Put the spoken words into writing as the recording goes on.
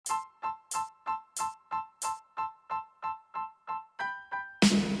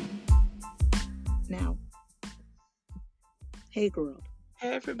Hey, girl.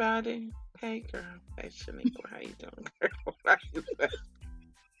 Hey everybody. Hey girl. Hey Shaniqua. How you doing, girl? How you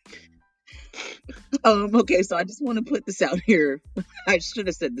doing? Okay, so I just want to put this out here. I should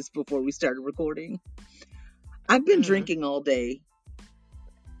have said this before we started recording. I've been Mm. drinking all day.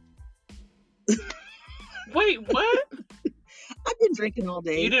 Wait, what? I've been drinking all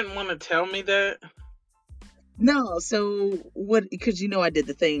You day. didn't want to tell me that? No, so what? Because I did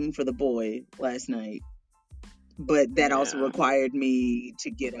the thing for the boy last night, but that also Yeah. required me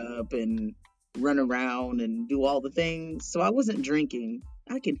to get up and run around and do all the things. So I wasn't drinking.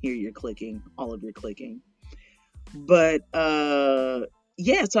 I can hear your clicking, all of your clicking. But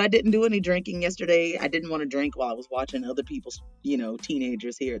yeah, so I didn't do any drinking yesterday. I didn't want to drink while I was watching other people's,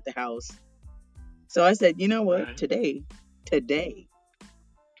 teenagers here at the house. So I said, you know what? Right. Today,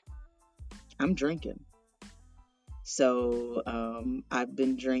 I'm drinking. So I've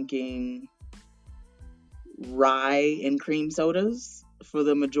been drinking rye and cream sodas for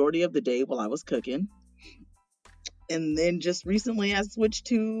the majority of the day while I was cooking. And then just recently I switched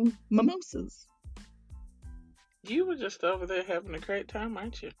to mimosas. You were just over there having a great time,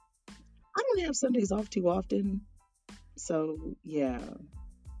 aren't you? I don't have Sundays off too often. So yeah,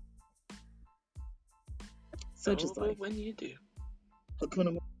 such Oh, is but life. when you do.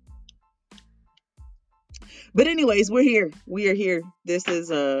 Hakuna. But anyways, we're here. We are here. This is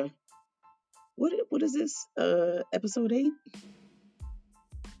what is this? Episode 8?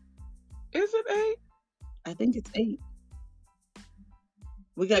 Is it 8? I think it's 8.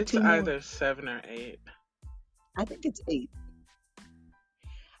 We got It's two more. either 7 or 8. I think it's 8.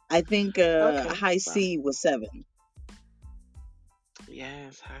 I think Okay. High Well, C was 7.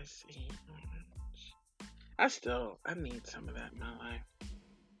 yes, I see. I need some of that in my life.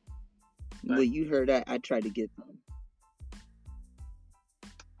 Well, But, you heard I tried to get them.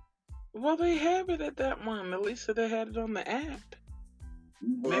 well, they have it at that one. At least they had it on the app.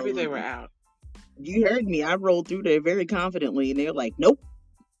 Maybe Well, they were out. you heard me. I rolled through there very confidently, and they're like, "Nope."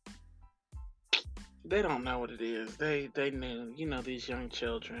 They don't know what it is. They knew. You know, these young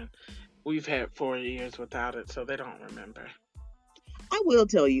children. We've had 4 years without it, so they don't remember. I will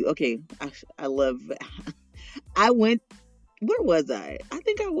tell you. Okay, I love. I went. Where was I? I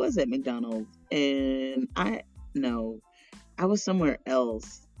think I was at McDonald's, and no, I was somewhere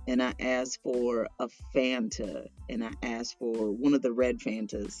else, and I asked for a Fanta, and I asked for one of the red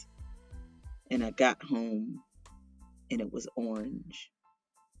Fantas, and I got home, and it was orange.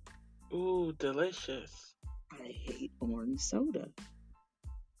 Ooh, delicious. I hate orange soda.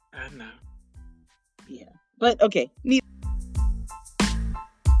 I know. Yeah, but okay, neither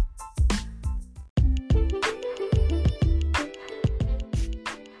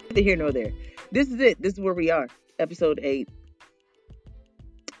here nor there. This is it. This is where we are. Episode 8.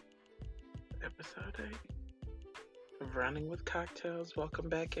 Episode 8 of Running with Cocktails. Welcome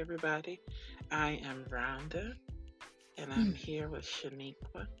back, everybody. I am Rhonda, and I'm here with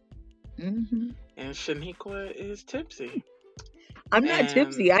Shaniqua. Mm-hmm. And Shaniqua is tipsy. I'm not And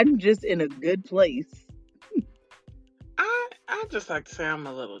tipsy. I'm just in a good place. I just like to say I'm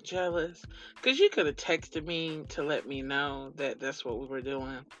a little jealous because you could have texted me to let me know that that's what we were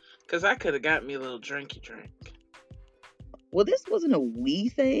doing. Because I could have got me a little drinky drink. Well, this wasn't a we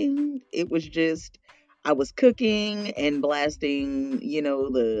thing. It was just I was cooking and blasting,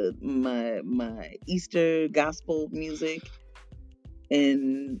 the my Easter gospel music,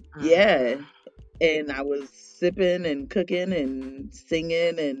 and yeah, Mm-hmm. and I was sipping and cooking and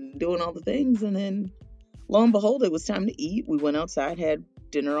singing and doing all the things, and then lo and behold, it was time to eat. We went outside, had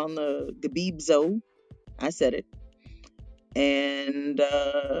dinner on the Gabibzo. I said it, and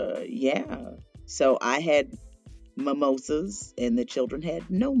yeah, so I had mimosas, and the children had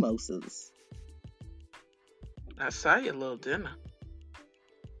no mimosas. I saw your little dinner.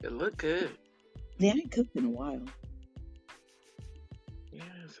 It looked good. Yeah, I ain't cooked in a while.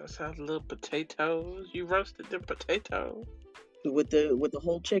 Yes, I saw the little potatoes. You roasted the potatoes. With the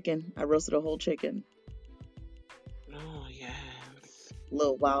whole chicken, I roasted a whole chicken. Oh yes.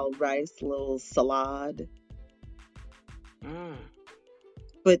 Little wild rice, little salad. Mm.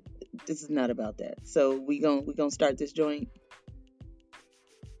 But this is not about that. So we gonna start this joint.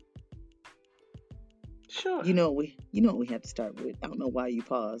 Sure. You know what we have to start with. I don't know why you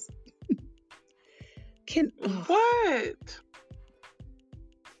paused. What?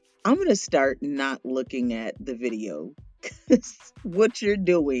 I'm gonna start not looking at the video. 'Cause what you're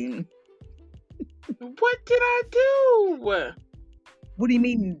doing. What did I do? What do you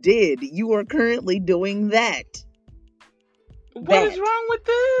mean did? You are currently doing that. What is That. wrong with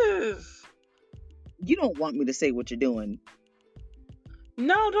this? You don't want me to say what you're doing.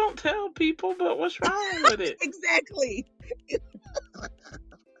 No, don't tell people, but what's wrong with it? Exactly. I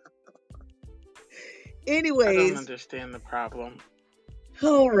don't Anyways, understand the problem.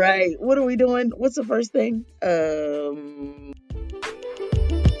 all right. What are we doing? What's the first thing?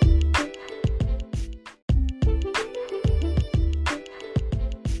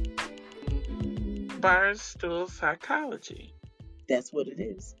 Barstool Psychology, That's what it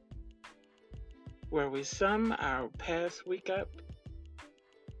is. where we sum our past week up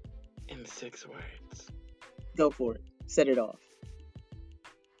in 6 words. Go for it. Set it off.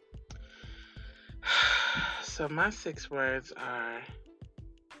 So my 6 words are: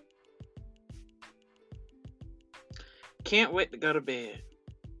 can't wait to go to bed.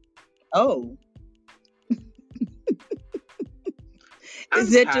 Oh, I'm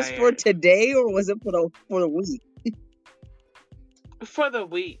is that just for tired. today or was it for the week? For the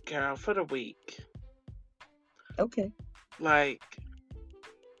week, girl, for the week. Okay. Like,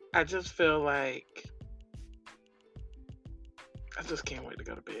 I just feel like I just can't wait to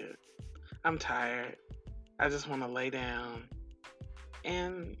go to bed. I'm tired. I just want to lay down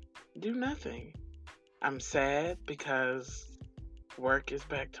and do nothing. I'm sad because work is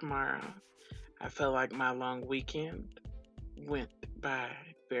back tomorrow. I feel like my long weekend went by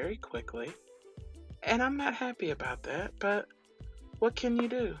very quickly. And I'm not happy about that, but what can you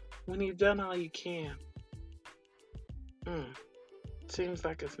do when you've done all you can? Seems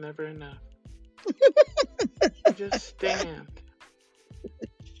like it's never enough. You just stand.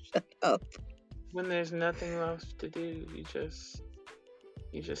 Shut up. When there's nothing else to do, you just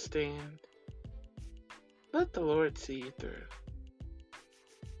stand. Let the Lord see you through.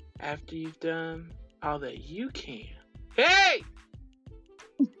 After you've done all that you can. Hey!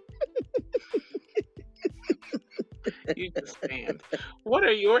 You just stand. What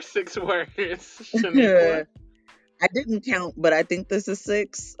are your 6 words, Shaniqua? I didn't count, but I think this is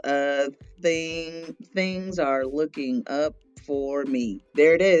 6. Things are looking up for me.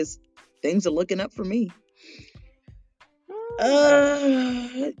 There it is. Things are looking up for me.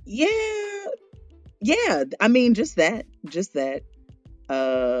 Yeah. Yeah, I mean just that.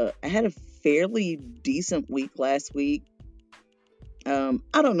 I had a fairly decent week last week. I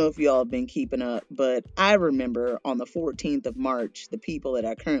don't know if y'all have been keeping up, but I remember on the 14th of March, the people that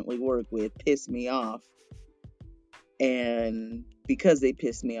I currently work with pissed me off. And because they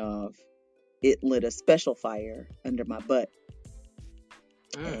pissed me off, it lit a special fire under my butt.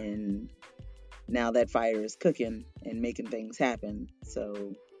 And now that fire is cooking and making things happen.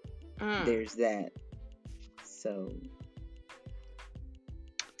 So there's that. So,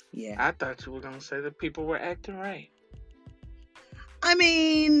 yeah. I thought you were going to say that people were acting right. I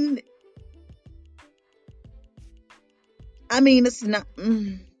mean, it's not.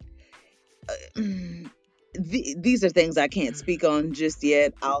 These are things I can't speak on just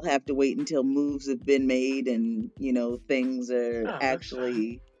yet. I'll have to wait until moves have been made and, things are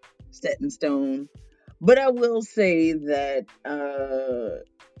actually set in stone. But I will say that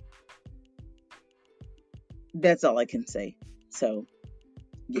that's all I can say. So,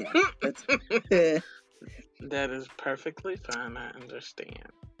 yeah. That is perfectly fine. I understand.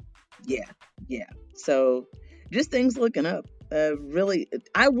 Yeah. So, just things looking up. Really,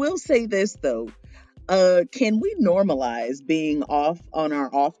 I will say this, though. Can we normalize being off on our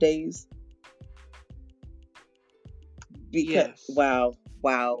off days? Because yes.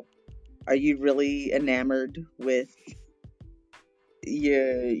 Wow. Are you really enamored with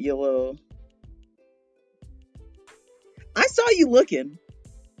your little? I saw you looking.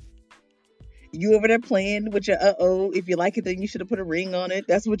 You over there playing with your if you like it, then you should have put a ring on it.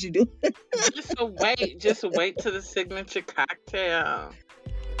 That's what you do. Just wait to the signature cocktail.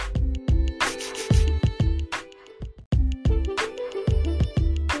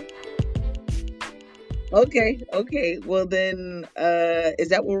 Okay. Well then, is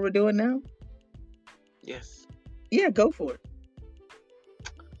that what we're doing now? Yes. Yeah, go for it.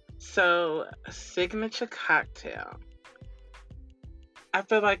 So, signature cocktail. I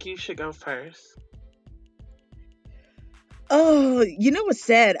feel like you should go first. Oh, you know what's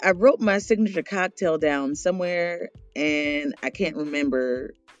sad? I wrote my signature cocktail down somewhere and I can't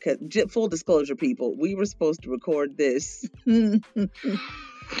remember. Full disclosure, people, we were supposed to record this.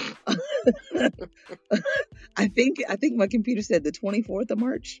 I think my computer said the 24th of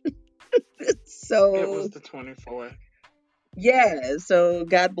March. So it was the 24th. Yeah, so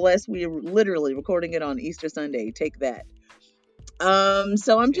God bless. We are literally recording it on Easter Sunday. Take that.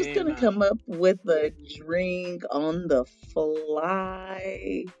 So I'm just gonna come up with a drink on the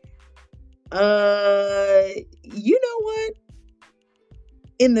fly. You know what?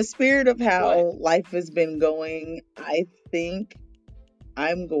 In the spirit of how life has been going, I think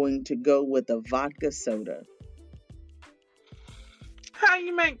I'm going to go with a vodka soda. How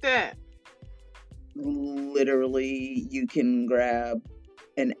you make that? Literally, you can grab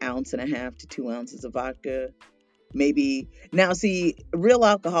an ounce and a half to 2 ounces of vodka. Maybe now, see, real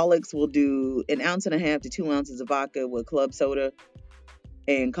alcoholics will do an ounce and a half to 2 ounces of vodka with club soda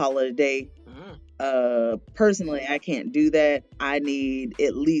and call it a day. Personally, I can't do that. I need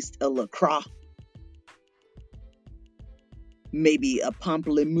at least a LaCroix, maybe a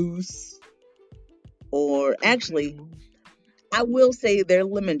pamplemousse, or actually, I will say their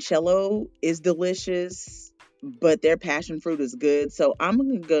limoncello is delicious, but their passion fruit is good. So I'm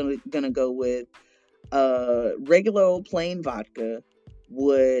gonna go with regular old plain vodka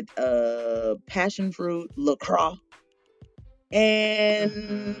with passion fruit, LaCroix, and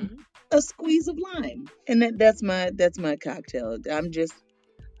Mm-hmm. a squeeze of lime, and that's my cocktail.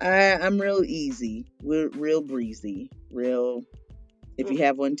 I'm real easy, real breezy, real. If you Well,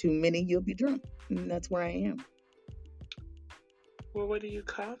 have one too many, you'll be drunk, and that's where I am. well, what do you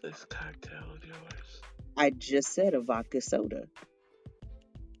call this cocktail of yours? I just said a vodka soda.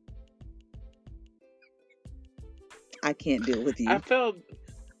 I can't deal with I you. feel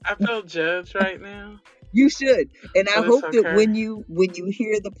I feel judged right now, You should, and I but it's hope that okay. when you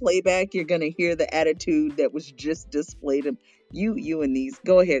hear the playback, you're gonna hear the attitude that was just displayed. You and these.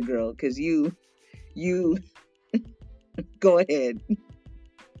 Go ahead, girl, because you go ahead.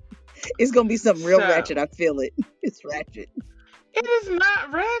 It's gonna be something real ratchet. So I feel it. It's ratchet. it is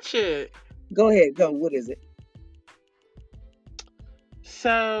not ratchet. Go ahead. Go. What is it?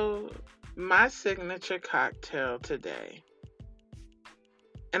 So my signature cocktail today,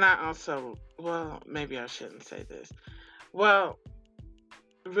 and I also, well, maybe I shouldn't say this. Well,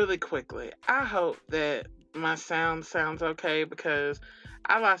 really quickly, I hope that my sound sounds okay because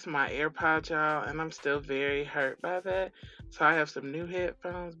I lost my AirPod, y'all, and I'm still very hurt by that. So I have some new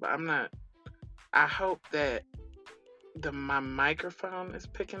headphones, but I'm not. I hope that my microphone is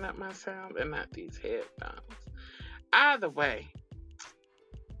picking up my sound and not these headphones. Either way,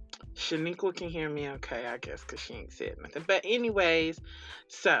 Shaniqua can hear me okay, I guess, because she ain't said nothing. But anyways,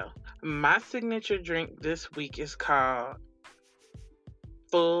 so my signature drink this week is called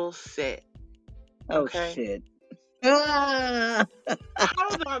Full Set. Oh Okay. shit. Ah!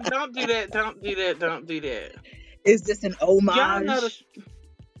 Hold on, don't do that, don't do that, don't do that. Is this an Y'all know the homage?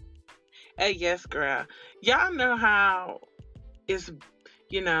 hey yes, girl. Y'all know how it's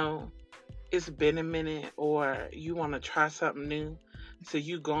you know, it's been a minute or you want to try something new. So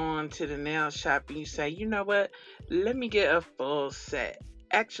you go on to the nail shop and you say, you know what? Let me get a full set.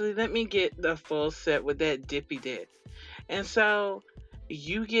 Actually, let me get the full set with that dippy dip. And so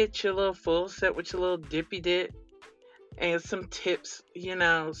you get your little full set with your little dippy dip and some tips,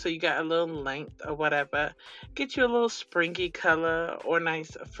 so you got a little length or whatever. Get you a little springy color or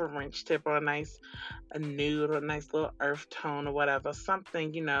nice French tip or a nude or a nice little earth tone or whatever.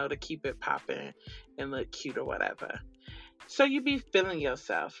 Something, to keep it popping and look cute or whatever. So you be feeling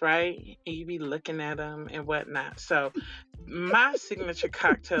yourself, right? And you be looking at them and whatnot. So my signature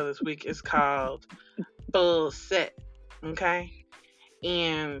cocktail this week is called Full Set. Okay?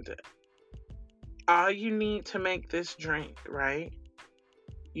 And all you need to make this drink, right?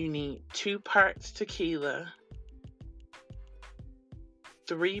 You need 2 parts tequila,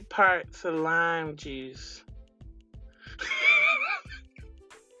 3 parts of lime juice.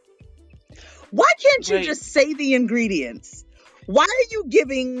 Why can't you Wait, just say the ingredients? Why are you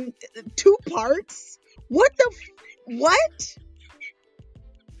giving 2 parts? What the what?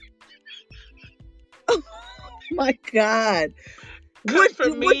 Oh my god. because What for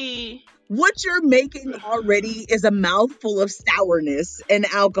what me, what you're making already is a mouthful of sourness and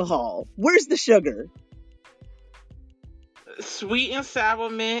alcohol. Where's the sugar? sweet and sour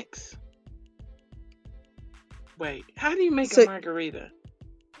mix. Wait, how do you make a So margarita?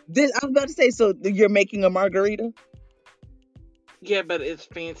 I was about to say, so you're making a margarita? Yeah, but it's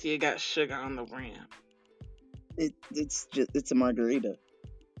fancy. It got sugar on the rim. It's a margarita.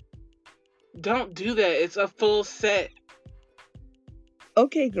 Don't do that. It's a full set.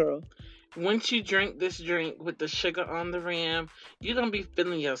 Okay, girl. Once you drink this drink with the sugar on the rim, you're going to be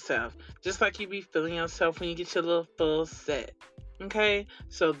feeling yourself. Just like you be feeling yourself when you get your little full set. Okay?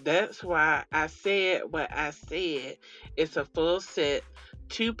 So that's why I said what I said. It's a full set.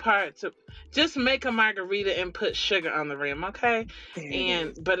 2 parts of just make a margarita and put sugar on the rim, okay? There it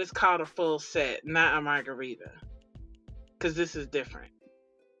is. But it's called a full set, not a margarita. Cuz this is different.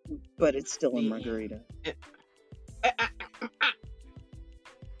 But it's still a The margarita. end. Eh, ah, ah.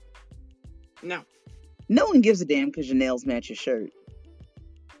 No. No one gives a damn because your nails match your shirt.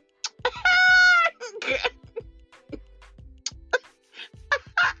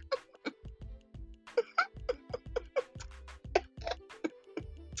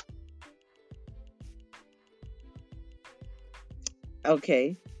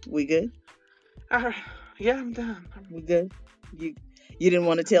 Okay, we good? All right. Yeah, I'm done. We good? You you didn't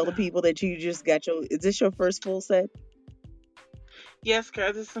want to I'm tell the done. people that you just got your, is this your first full set? Yes,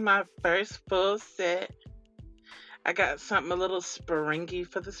 girl, this is my first full set. I got something a little springy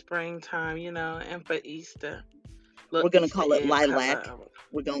for the springtime, and for Easter. Little We're gonna Easter call it egg lilac. color.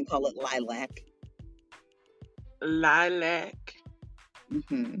 We're gonna call it lilac. Lilac.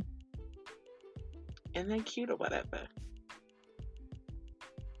 Hmm. And then cute or whatever.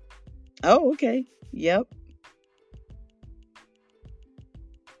 Oh, okay. Yep.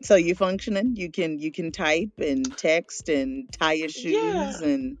 So you functioning? You can type and text and tie your Yeah. shoes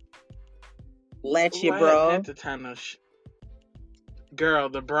and latch your Well, I hadn't bra. had to tie no Girl,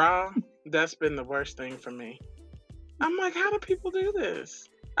 the bra, that's been the worst thing for me. I'm like, how do people do this?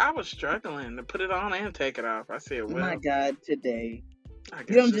 I was struggling to put it on and take it off. I said, My well, God, today. I You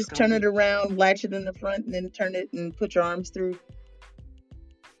guess don't it's just gonna turn it be. around, latch it in the front, and then turn it and put your arms through.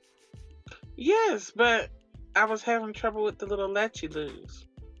 Yes, but I was having trouble with the little latchy loose.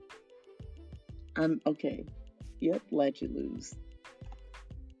 I'm okay. Yep, latch it loose.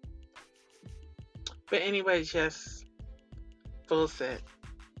 But anyways, yes, full set.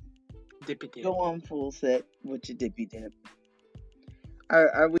 Dippy dip. Go on full set with your dippy dip.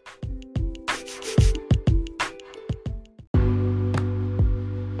 Are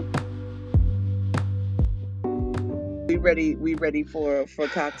we ready? We ready for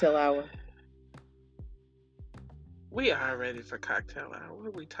cocktail hour? We are ready for cocktail hour. What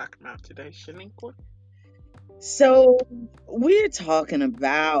are we talking about today, Shaniqua? So we're talking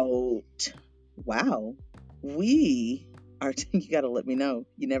about, wow, we are. You got to let me know.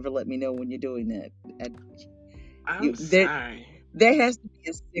 You never let me know when you're doing that. I, I'm you, there sorry. there has to be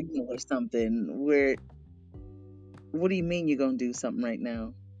a signal or something where. What do you mean you're gonna do something right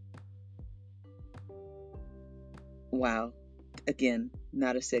now? Wow. Again,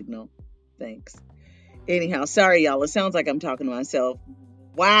 not a signal. Thanks. Anyhow, sorry y'all. It sounds like I'm talking to myself.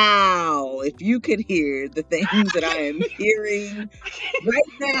 Wow. If you could hear the things that I am hearing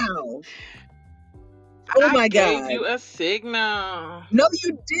right now. Oh I my gave God. you a signal. No,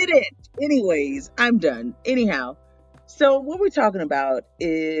 you didn't. Anyways, I'm done. Anyhow, so what we're talking about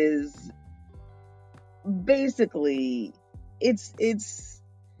is basically it's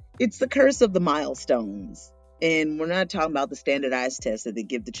the curse of the milestones. And we're not talking about the standardized tests that they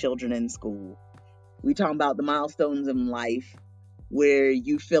give the children in school. We're talking about the milestones in life where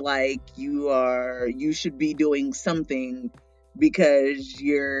you feel like you should be doing something because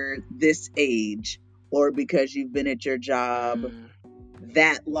you're this age, or because you've been at your job Mm,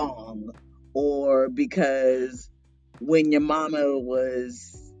 that long, or because when your mama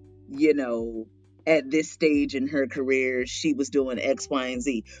was, you know, at this stage in her career, she was doing X, Y, and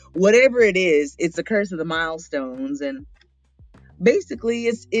Z. Whatever it is, it's a curse of the milestones. And basically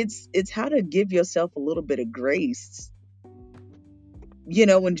it's how to give yourself a little bit of grace,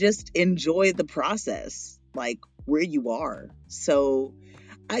 and just enjoy the process, like where you are. So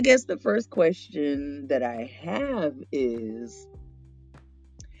I guess the first question that I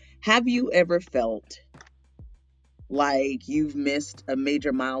have you ever felt like you've missed a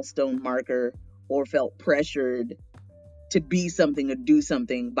major milestone marker, or felt pressured to be something or do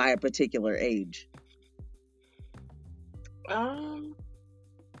something by a particular age? um,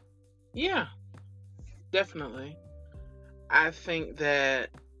 yeah, definitely. I think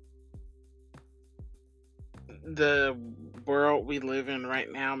that the world we live in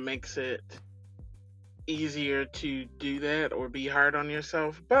right now makes it easier to do that or be hard on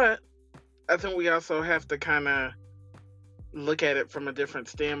yourself. But I think we also have to kind of look at it from a different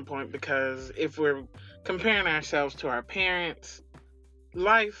standpoint, because if we're comparing ourselves to our parents,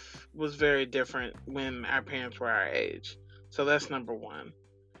 life was very different when our parents were our age. So that's number one.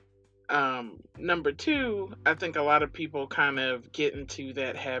 Number two, I think a lot of people kind of get into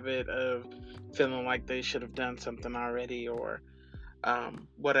that habit of feeling like they should have done something already, or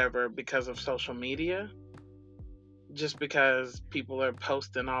whatever, because of social media. Just because people are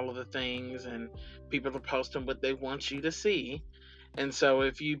posting all of the things, and people are posting what they want you to see. And so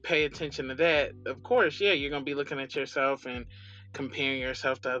if you pay attention to that, of course, yeah, you're going to be looking at yourself and comparing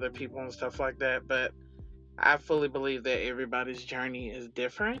yourself to other people and stuff like that. But I fully believe that everybody's journey is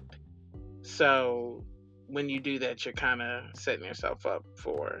different. So when you do that, you're kind of setting yourself up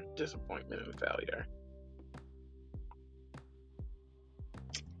for disappointment and failure.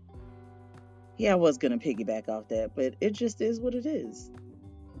 Yeah, I was gonna piggyback off that, but it just is what it is.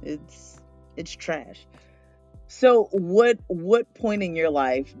 It's trash. So what point in your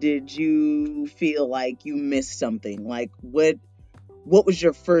life did you feel like you missed something? Like what was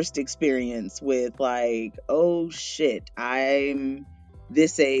your first experience with, like, oh shit, I'm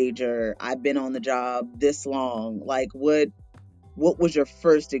this age, or I've been on the job this long. Like, what was your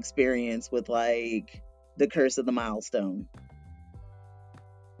first experience with like the curse of the milestone?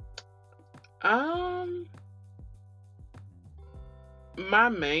 Um, my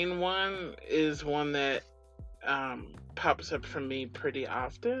main one is one that pops up for me pretty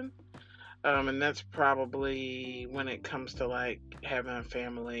often. And that's probably when it comes to like having a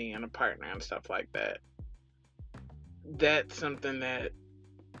family and a partner and stuff like that. That's something that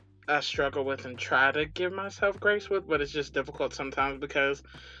I struggle with and try to give myself grace with, but it's just difficult sometimes because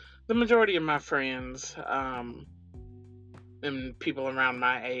the majority of my friends and people around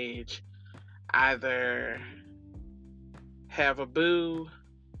my age either have a boo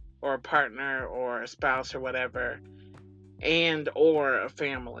or a partner or a spouse or whatever, and or a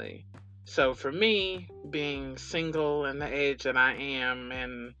family. So for me, being single in the age that I am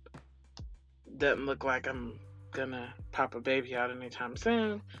and doesn't look like I'm gonna pop a baby out anytime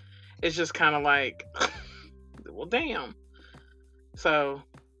soon, it's just kind of like, well, damn. So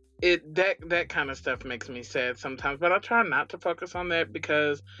that kind of stuff makes me sad sometimes, but I try not to focus on that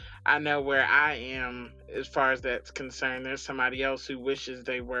because I know where I am as far as that's concerned. There's somebody else who wishes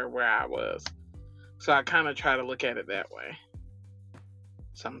they were where I was. So I kind of try to look at it that way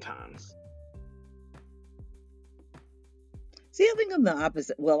sometimes. See, I think I'm the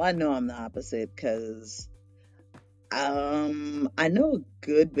opposite. Well, I know I'm the opposite because I know a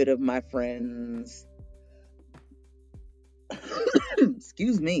good bit of my friends.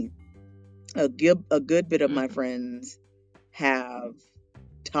 Excuse me. A good bit of my Mhm. friends have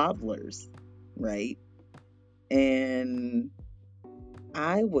toddlers, right? And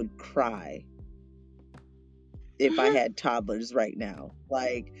I would cry if I had toddlers right now.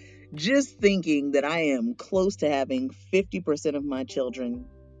 Like, just thinking that I am close to having 50% of my children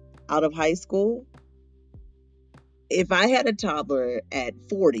out of high school. If I had a toddler at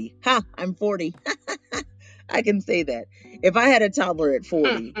 40, I'm 40. I can say that. If I had a toddler at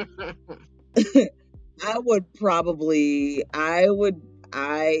 40,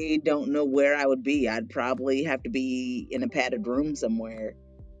 I don't know where I would be. I'd probably have to be in a padded room somewhere.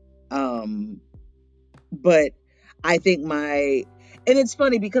 Um, but I think and it's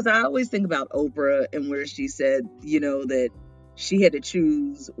funny because I always think about Oprah and where she said, that she had to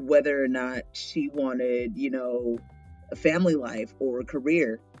choose whether or not she wanted, a family life or a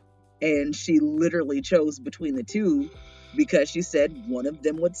career. And she literally chose between the two because she said one of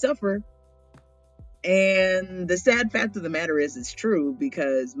them would suffer. And the sad fact of the matter is, it's true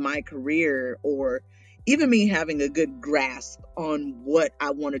because my career, or even me having a good grasp on what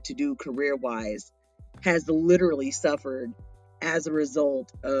I wanted to do career wise, has literally suffered as a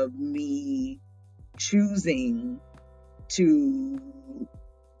result of me choosing to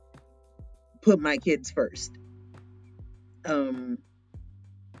put my kids first. Um,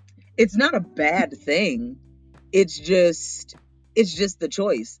 it's not a bad thing. It's just the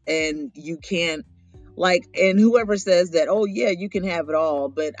choice, and you can't, like, and whoever says that, oh yeah, you can have it all,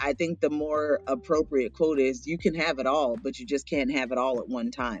 but I think the more appropriate quote is, you can have it all, but you just can't have it all at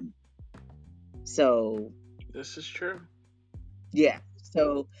one time. So This is true. yeah.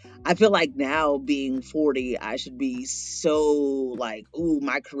 So I feel like now, being 40, I should be so like, ooh,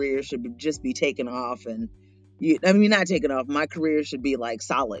 my career should just be taken off, and I mean, not taken off. My career should be like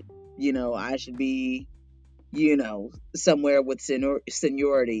solid. I should be, somewhere with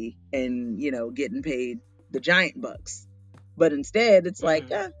seniority, and, getting paid the giant bucks. But instead, it's like,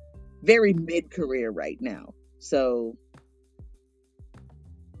 Hmm. very mid career right now. So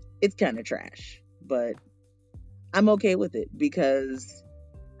it's kind of trash, but I'm okay with it because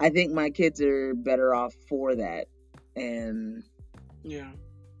I think my kids are better off for that. And Yeah.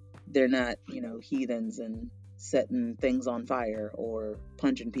 they're not, heathens and setting things on fire or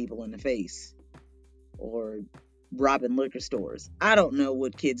punching people in the face or robbing liquor stores. I don't know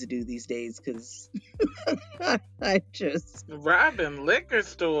what kids do these days because I just, Robbing liquor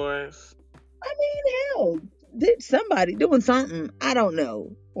stores. I mean, hell, did somebody doing something? I don't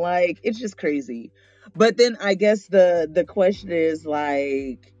know. Like, it's just crazy. But then I guess the question is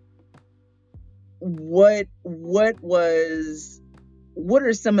like, what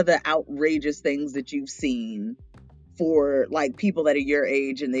are some of the outrageous things that you've seen for like people that are your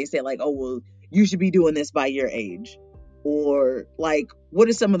age, and they say like, oh well, you should be doing this by your age, or like, what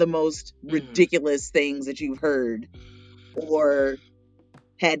are some of the most Hmm. ridiculous things that you've heard or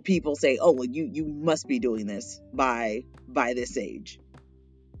had people say, oh well, you must be doing this by this age,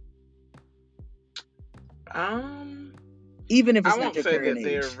 Um, even if I it's not won't your say current that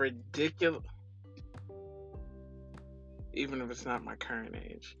they're age. ridiculous, even if it's not my current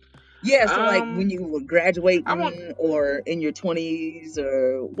age. Yeah, so like when Um, you were I want. graduating or in your 20s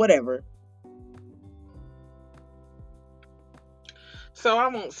or whatever. So I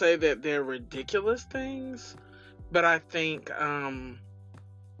won't say that they're ridiculous things, but I think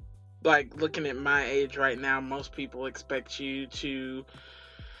like looking at my age right now, most people expect you to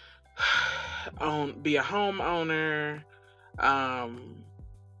be a homeowner, um,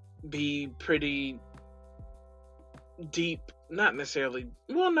 be pretty deep, not necessarily,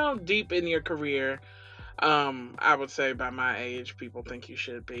 well, no, deep in your career. I would say by my age, people think you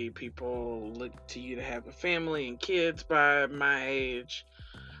should be. People look to you to have a family and kids by my age.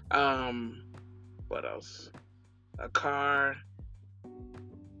 Um, what else? A car,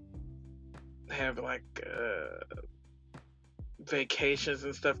 have like vacations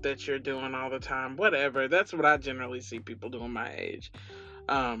and stuff that you're doing all the time. Whatever. That's what I generally see people doing my age.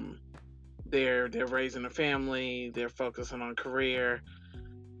 Um, they're raising a family. They're focusing on career.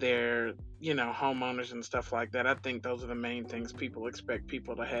 They're homeowners and stuff like that. I think those are the main things people expect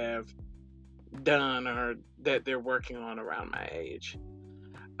people to have done or that they're working on around my age.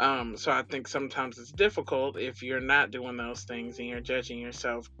 So I think sometimes it's difficult if you're not doing those things and you're judging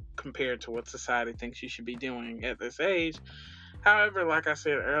yourself compared to what society thinks you should be doing at this age. However, like I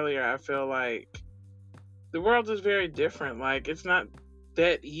said earlier, I feel like the world is very different. Like it's not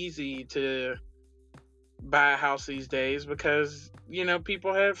that easy to buy a house these days because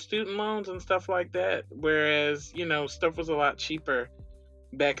people have student loans and stuff like that, whereas stuff was a lot cheaper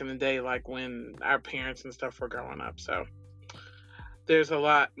back in the day, like when our parents and stuff were growing up. So there's a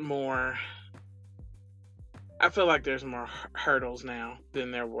lot more. I feel like there's more hurdles now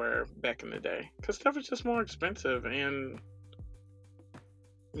than there were back in the day because stuff is just more expensive, and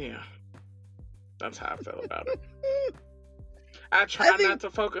yeah, that's how I feel about it. I I try not think to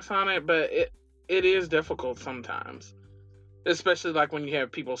focus on it, but it is difficult sometimes, especially like when you have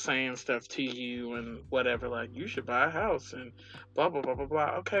people saying stuff to you and whatever, like you should buy a house and blah blah blah blah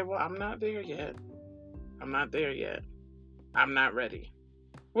blah. Okay, well I'm not there yet. I'm not there yet. I'm not ready,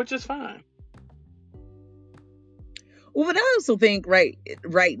 which is fine. well, but I also think right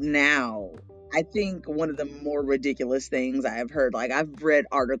now, I think one of the more ridiculous things I've heard, like I've read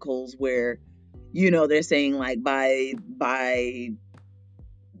articles where, they're saying like by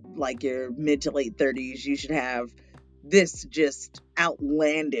like your mid to late 30s, you should have this just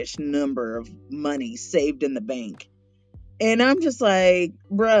outlandish number of money saved in the bank. And I'm just like,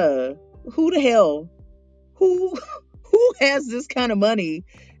 bruh, who the hell, who who has this kind of money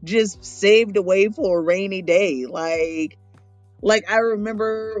just saved away for a rainy day? Like I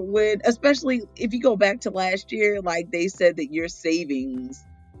remember when, especially if you go back to last year, like they said that your savings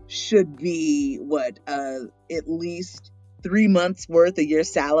should be what, at least 3 months worth of your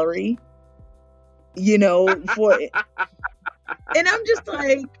salary, for it. And I'm just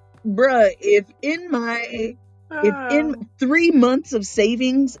like, bruh, if in Oh, 3 months of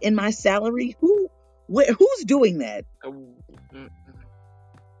savings in my salary, who's doing that? oh,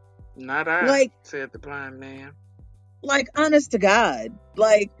 not I, Like, said the blind man. honest to God,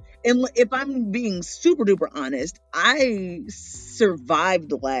 like, and if I'm being super duper honest, I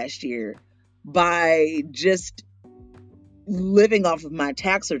survived last year by just living off of my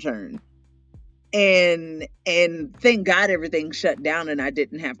tax return. And thank God everything shut down and I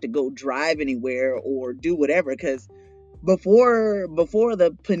didn't have to go drive anywhere or do whatever, because before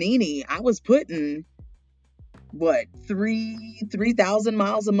the panini, I was putting what, 3,000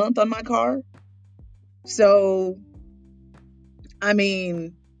 miles a month on my car. So I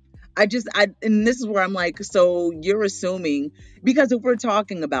mean, and this is where I'm like, so you're assuming, because if we're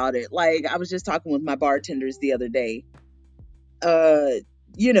talking about it, like I was just talking with my bartenders the other day, uh,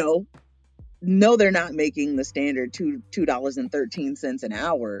 you know, no, they're not making the standard $2.13 an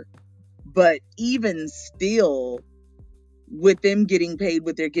hour, but even still, with them getting paid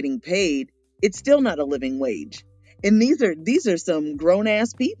what they're getting paid, it's still not a living wage. And these are some grown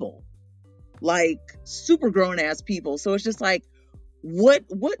ass people, like super grown ass people. So it's just like, what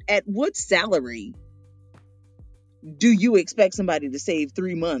salary do you expect somebody to save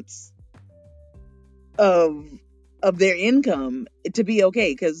 3 months of their income to be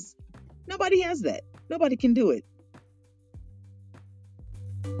okay? Because nobody has that. Nobody can do it.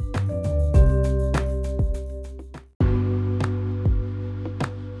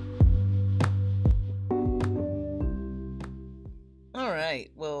 All right.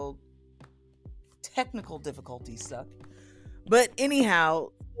 Well, technical difficulties suck. But anyhow,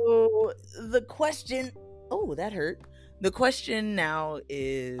 so the question, oh, that hurt. The question now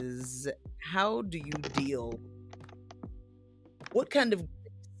is, how do you deal? What kind of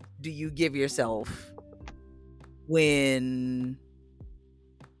do you give yourself when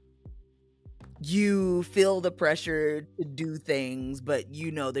you feel the pressure to do things, but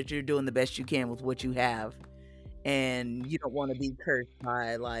you know that you're doing the best you can with what you have. And you don't want to be cursed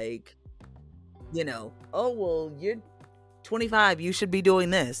by, like, oh, well, you're 25, you should be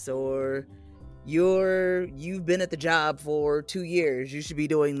doing this, or you've been at the job for 2 years, you should be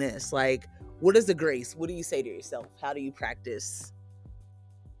doing this. Like, what is the grace? What do you say to yourself? How do you practice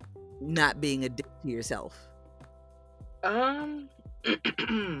not being a dick to yourself? Um,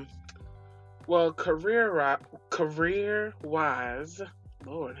 well, career wise,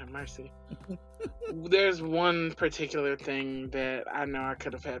 Lord have mercy. There's one particular thing that I know I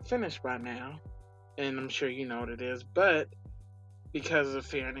could have had finished by now, and I'm sure you know what it is, but because of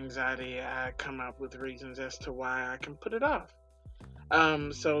fear and anxiety, I come up with reasons as to why I can put it off.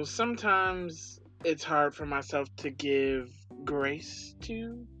 So sometimes it's hard for myself to give grace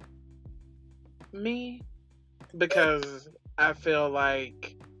to me because I feel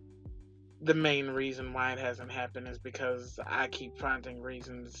like the main reason why it hasn't happened is because I keep finding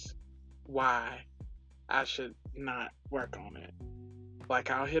reasons why I should not work on it. Like,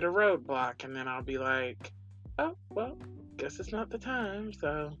 I'll hit a roadblock and then I'll be like, oh, well, guess it's not the time,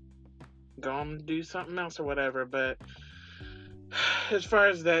 so go and do something else or whatever. But as far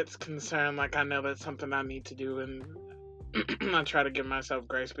as that's concerned, like, I know that's something I need to do, and I try to give myself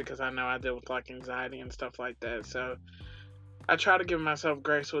grace because I know I deal with, like, anxiety and stuff like that. So I try to give myself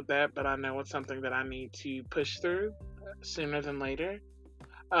grace with that, but I know it's something that I need to push through sooner than later.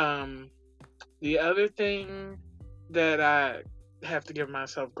 The other thing that I have to give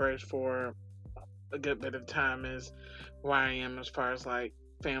myself grace for a good bit of time is where I am as far as, like,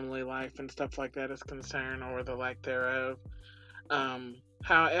 family life and stuff like that is concerned, or the lack thereof.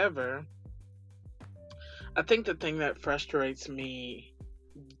 However, I think the thing that frustrates me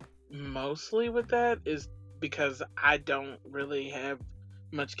mostly with that is because I don't really have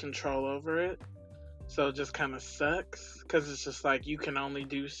much control over it. So it just kind of sucks because it's just like you can only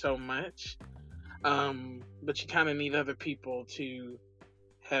do so much. But you kind of need other people to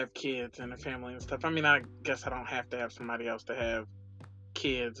have kids and a family and stuff. I mean, I guess I don't have to have somebody else to have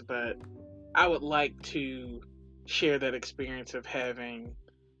kids, but I would like to share that experience of having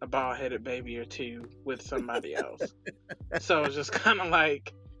a bald-headed baby or two with somebody else. So it's just kind of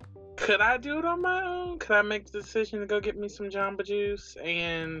like, could I do it on my own? Could I make the decision to go get me some Jamba Juice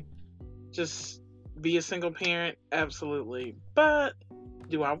and just be a single parent? Absolutely. But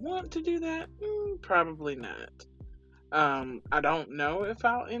do I want to do that? Probably not. I don't know if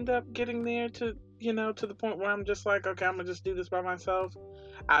I'll end up getting there to the point where I'm just like, okay, I'm gonna just do this by myself.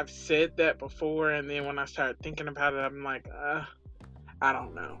 I've said that before, and then when I start thinking about it, I'm like, I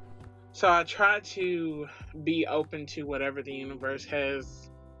don't know. So I try to be open to whatever the universe has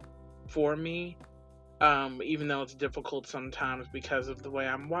for me, even though it's difficult sometimes because of the way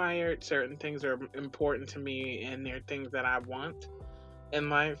I'm wired. Certain things are important to me, and they're things that I want in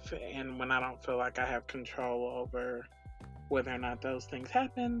life. And when I don't feel like I have control over whether or not those things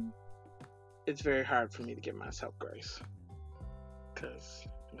happen, it's very hard for me to give myself grace. Because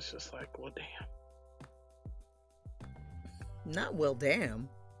it's just like, well, damn. Not well, damn.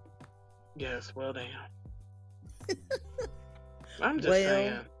 Yes, well, damn. I'm just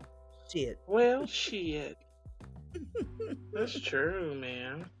saying. Shit. Well, shit. That's true,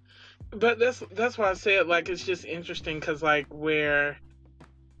 man. But that's why I said, like, it's just interesting because, like, where,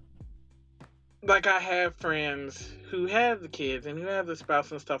 like, I have friends who have the kids and who have the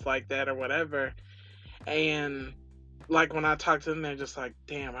spouse and stuff like that or whatever, and, like, when I talk to them, they're just like,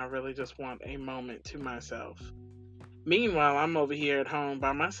 damn, I really just want a moment to myself. Meanwhile, I'm over here at home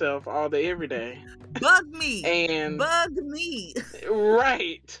by myself all day, every day. Bug me. And bug me.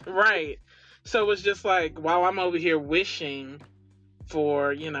 Right. So it's just like, while I'm over here wishing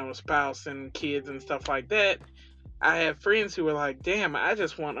for, a spouse and kids and stuff like that, I have friends who are like, damn, I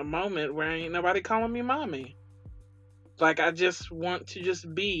just want a moment where ain't nobody calling me mommy. Like, I just want to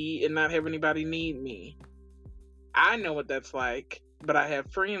just be and not have anybody need me. I know what that's like, but I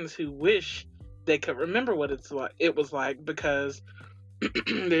have friends who wish they could remember what it was like, because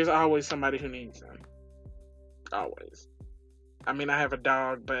there's always somebody who needs them. Always. I mean, I have a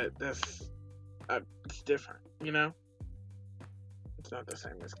dog, but it's different, It's not the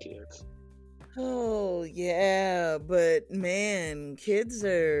same as kids. Oh, yeah, but man, kids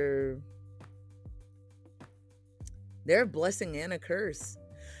they're a blessing and a curse.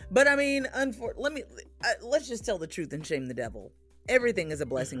 But I mean, let's just tell the truth and shame the devil. Everything is a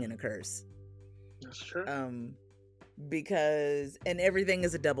blessing and a curse. That's true. Because, and everything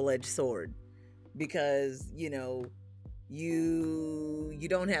is a double-edged sword. Because, you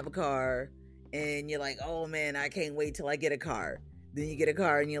don't have a car and you're like, oh man, I can't wait till I get a car. Then you get a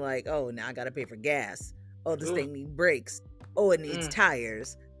car and you're like, oh, now I gotta pay for gas. Oh, this Ooh, thing needs brakes. Oh, it needs mm,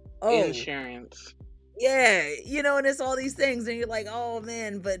 tires. Oh, insurance. yeah, and it's all these things, and you're like, oh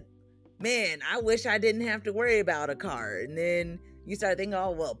man, but man, I wish I didn't have to worry about a car. And then you start thinking,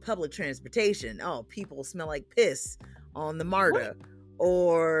 oh well, public transportation. Oh, people smell like piss on the What? MARTA.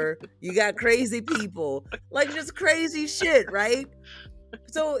 Or you got crazy people, like just crazy shit, right?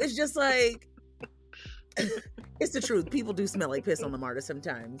 So it's just like, it's the truth. People do smell like piss on the MARTA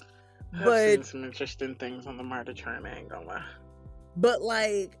sometimes. I've seen But some interesting things on the MARTA train, I ain't gonna lie.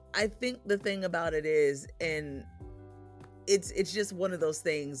 like, I think the thing about it is, and it's just one of those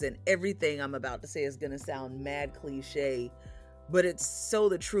things, and everything I'm about to say is gonna sound mad cliche, but it's so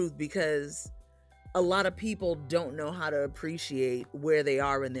the truth, because a lot of people don't know how to appreciate where they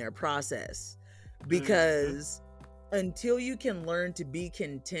are in their process. Mm-hmm. Because until you can learn to be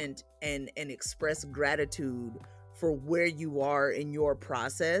content and express gratitude for where you are in your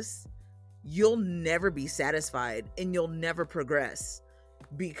process, you'll never be satisfied and you'll never progress.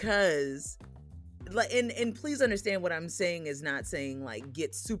 Because like, and please understand, what I'm saying is not saying like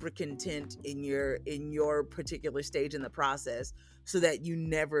get super content in your particular stage in the process so that you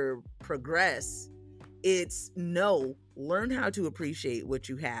never progress. It's no, learn how to appreciate what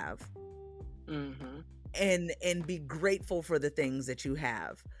you have. Mm-hmm. And be grateful for the things that you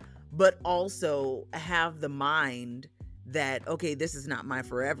have, but also have the mind that, okay, this is not my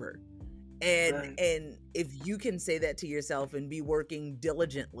forever. And Right. and if you can say that to yourself and be working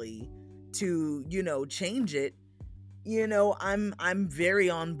diligently to change it, I'm very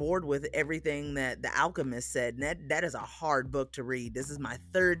on board with everything that The Alchemist said. And that is a hard book to read. This is my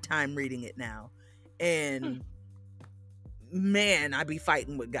third time reading it now, and man, I be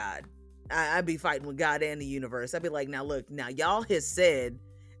fighting with God. I be fighting with God and the universe. I'd be like, now look, now y'all has said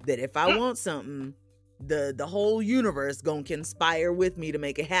that if I want something, the whole universe gonna conspire with me to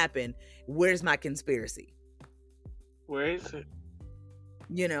make it happen. Where's my conspiracy? Where is it?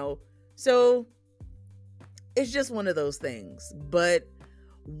 So it's just one of those things. But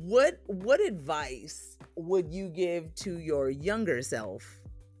what advice would you give to your younger self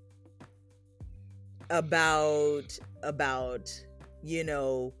about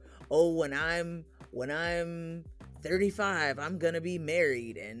oh, when I'm 35, I'm gonna be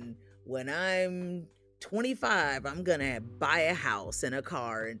married, and when I'm 25, I'm gonna buy a house and a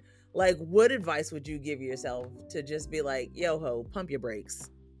car? And like, what advice would you give yourself to just be like, yo ho, pump your brakes?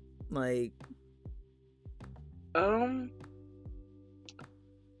 Like,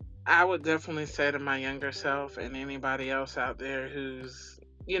 I would definitely say to my younger self and anybody else out there who's,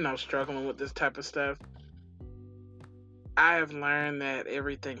 struggling with this type of stuff, I have learned that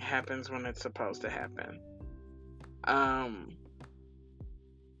everything happens when it's supposed to happen.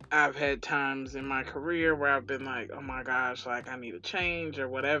 I've had times in my career where I've been like, oh my gosh, like I need a change or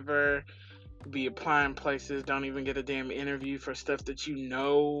whatever. Be applying places, don't even get a damn interview for stuff that you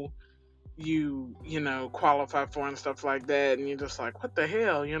qualify for and stuff like that. And you're just like, what the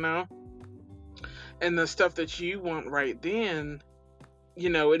hell, And the stuff that you want right then,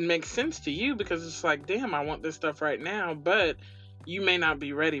 it makes sense to you because it's like, damn, I want this stuff right now, but you may not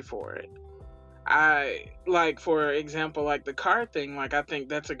be ready for it. For example, like the car thing, like I think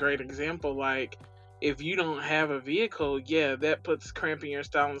that's a great example. Like, if you don't have a vehicle, yeah, that puts cramp in your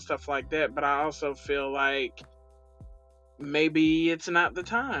style and stuff like that. But I also feel like maybe it's not the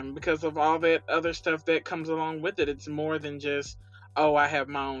time because of all that other stuff that comes along with it. It's more than just, oh, I have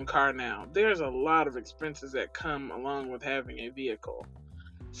my own car now. There's a lot of expenses that come along with having a vehicle.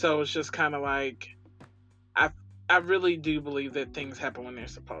 So it's just kind of like, I really do believe that things happen when they're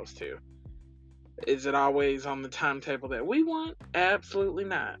supposed to. Is it always on the timetable that we want? Absolutely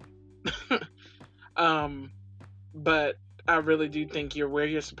not. But I really do think you're where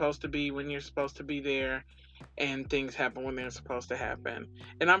you're supposed to be when you're supposed to be there, and things happen when they're supposed to happen.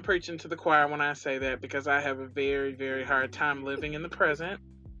 And I'm preaching to the choir when I say that because I have a very, very hard time living in the present.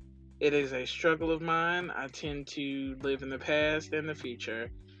 It is a struggle of mine. I tend to live in the past and the future,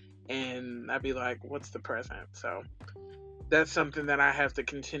 and I'd be like, what's the present? So that's something that I have to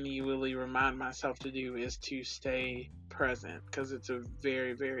continually remind myself to do, is to stay present, because it's a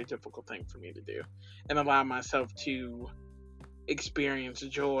very, very difficult thing for me to do, and allow myself to experience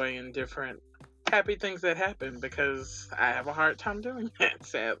joy and different happy things that happen, because I have a hard time doing that,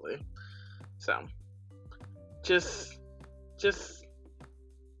 sadly. So just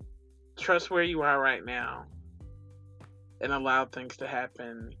trust where you are right now and allow things to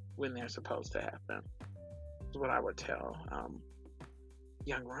happen when they're supposed to happen, is what I would tell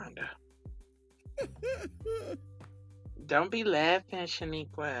young Rhonda. Don't be laughing,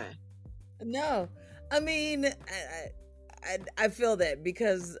 Shaniqua. no, I mean, I feel that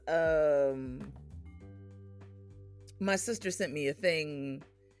because my sister sent me a thing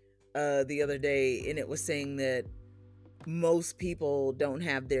the other day, and it was saying that most people don't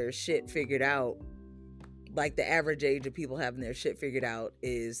have their shit figured out. Like the average age of people having their shit figured out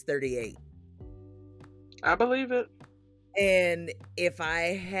is 38. I believe it. And if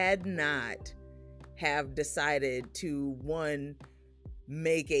I had not have decided to, one,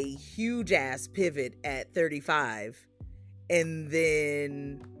 make a huge ass pivot at 35 and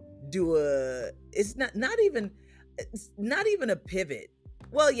then do it's not even a pivot.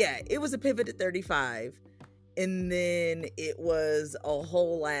 Well, yeah, it was a pivot at 35. And then it was a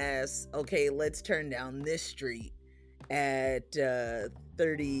whole ass, okay, let's turn down this street at 38.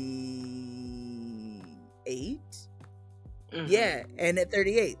 Mm-hmm. Yeah, and at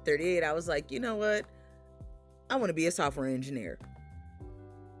 38, I was like, you know what? I want to be a software engineer.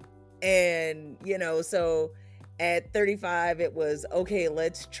 And, you know, so at 35, it was, okay,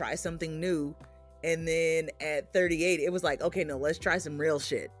 let's try something new. And then at 38, it was like, okay, no, let's try some real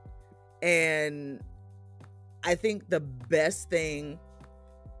shit. And I think the best thing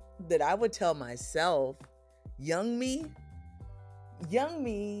that I would tell myself, young me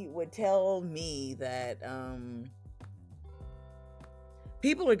would tell me that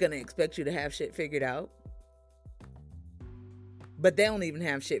people are going to expect you to have shit figured out, but they don't even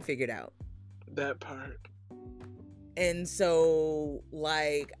have shit figured out. That part. And so,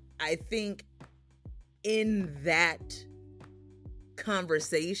 like, I think in that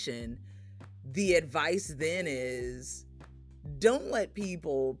conversation, the advice then is, don't let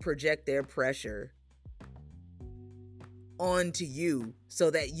people project their pressure onto you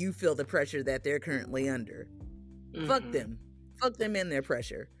so that you feel the pressure that they're currently under. Mm-hmm. Fuck them and their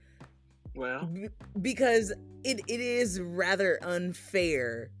pressure. Well, because it is rather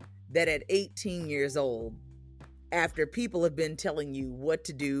unfair that at 18 years old, after people have been telling you what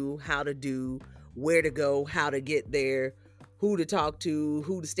to do, how to do, where to go, how to get there, who to talk to,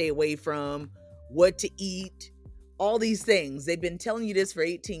 who to stay away from, what to eat, all these things. They've been telling you this for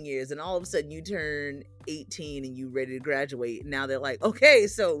 18 years, and all of a sudden you turn 18 and you ready to graduate. And now they're like, okay,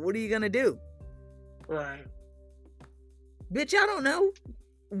 so what are you going to do? Right. Bitch, I don't know.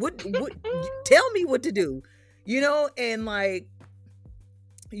 What tell me what to do. You know, and like,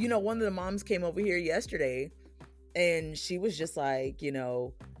 you know, one of the moms came over here yesterday and she was just like, you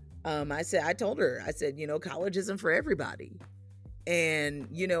know, I told her, you know, college isn't for everybody. And,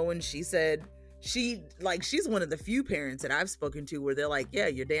 you know, and she said, she's one of the few parents that I've spoken to where they're like, yeah,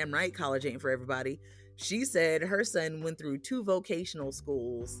 you're damn right, college ain't for everybody. She said her son went through 2 vocational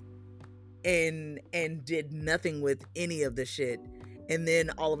schools and did nothing with any of the shit. And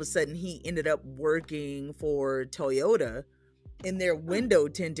then all of a sudden he ended up working for Toyota in their window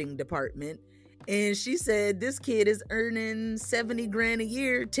tinting department. And she said, this kid is earning $70,000 a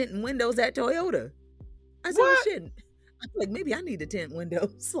year tinting windows at Toyota. I said, well, shit. I'm like, maybe I need to tint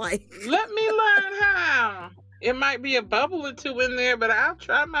windows. Like, let me learn how. It might be a bubble or two in there, but I'll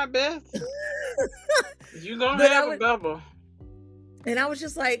try my best. You're going to have a bubble. And I was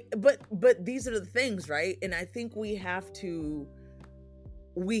just like, but these are the things, right? And I think we have to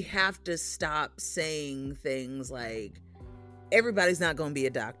stop saying things like, everybody's not going to be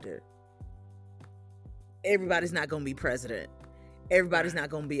a doctor. Everybody's not going to be president. Everybody's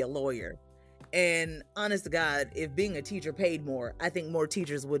not going to be a lawyer. And honest to God, if being a teacher paid more, I think more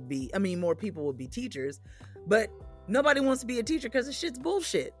people would be teachers. But nobody wants to be a teacher because the shit's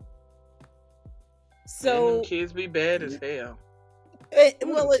bullshit. So and kids be bad as hell.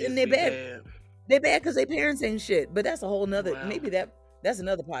 And they're bad. They're bad because their parents ain't shit. But that's a whole nother. Wow. Maybe that's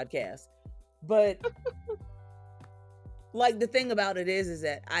another podcast. But like the thing about it is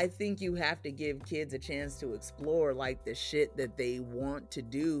that I think you have to give kids a chance to explore like the shit that they want to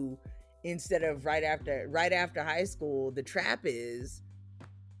do, instead of right after high school. The trap is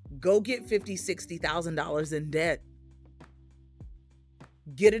go get $50,000-$60,000 in debt,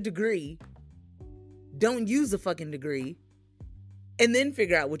 get a degree, don't use a fucking degree, and then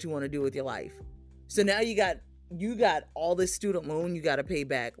figure out what you want to do with your life. So now you got all this student loan you got to pay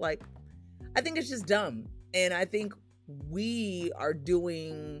back. Like, I think it's just dumb. And I think we are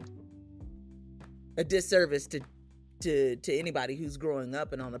doing a disservice to anybody who's growing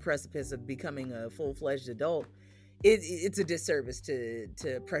up and on the precipice of becoming a full-fledged adult. It's a disservice to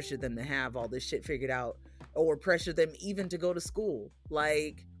pressure them to have all this shit figured out, or pressure them even to go to school.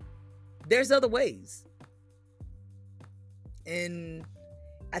 Like, there's other ways. And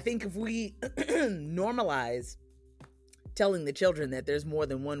I think if we normalize telling the children that there's more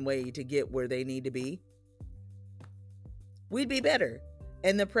than one way to get where they need to be, we'd be better.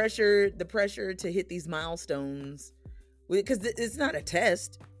 And the pressure to hit these milestones, because it's not a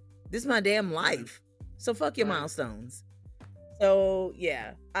test. This is my damn life. So fuck your Right. milestones. So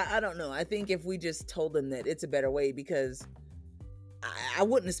yeah, I don't know. I think if we just told them that it's a better way, because I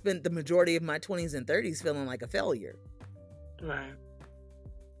wouldn't have spent the majority of my 20s and 30s feeling like a failure. Right.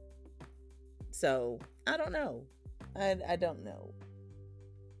 So I don't know. I don't know.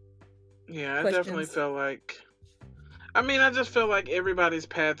 Yeah, I definitely Questions? feel like. I just feel like everybody's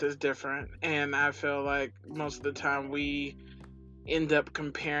path is different, and I feel like most of the time we end up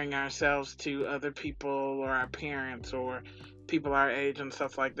comparing ourselves to other people or our parents or people our age and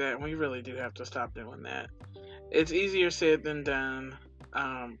stuff like that. And we really do have to stop doing that. It's easier said than done,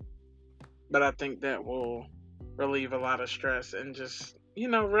 but I think that will relieve a lot of stress and just,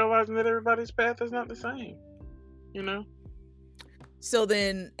 realizing that everybody's path is not the same, you know? So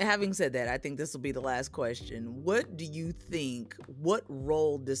then, having said that, I think this will be the last question. What do you think, what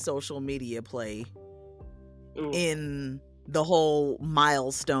role does social media play Ooh. in the whole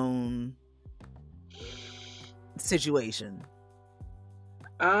milestone situation?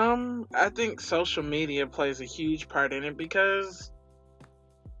 I think social media plays a huge part in it because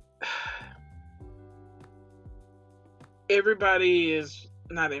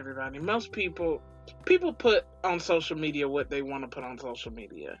not everybody, most people put on social media what they want to put on social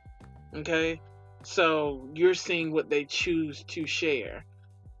media. Okay? So you're seeing what they choose to share.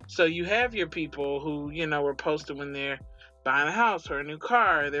 So you have your people who, are posting when they're buying a house or a new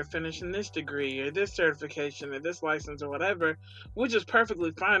car, or they're finishing this degree or this certification or this license or whatever, which is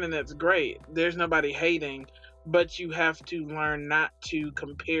perfectly fine and that's great. There's nobody hating, but you have to learn not to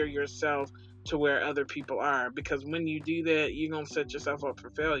compare yourself to where other people are, because when you do that, you're going to set yourself up for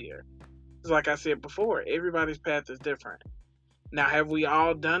failure. Like I said before, everybody's path is different. Now, have we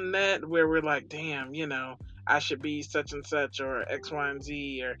all done that where we're like, damn, I should be such and such or X, Y, and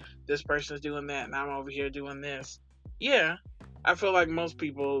Z, or this person's doing that and I'm over here doing this? Yeah, I feel like most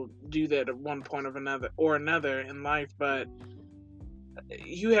people do that at one point or another in life, but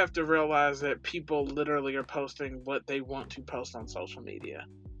you have to realize that people literally are posting what they want to post on social media.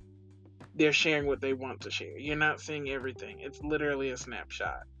 They're sharing what they want to share. You're not seeing everything. It's literally a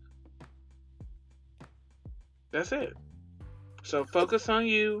snapshot. That's it. So focus on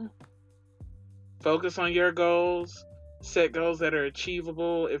you. Focus on your goals. Set goals that are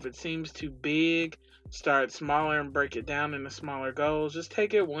achievable. If it seems too big, start smaller and break it down into smaller goals. Just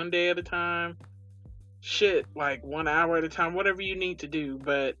take it one day at a time. Shit, like 1 hour at a time, whatever you need to do.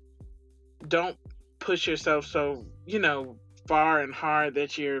 But don't push yourself so, far and hard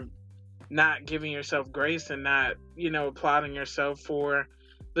that you're not giving yourself grace and not, applauding yourself for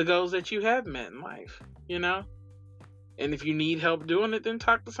the goals that you have met in life, And if you need help doing it, then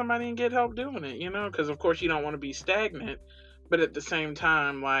talk to somebody and get help doing it, because of course you don't want to be stagnant, but at the same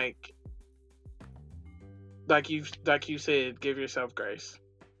time, like you said, give yourself grace.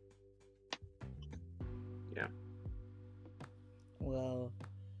 Yeah. Well,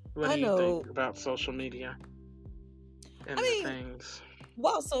 what do you think about social media and the things?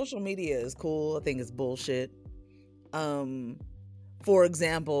 While social media is cool, I think it's bullshit. For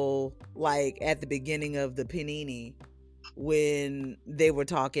example, like at the beginning of the Panini, when they were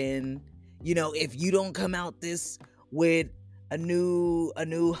talking, if you don't come out this with a new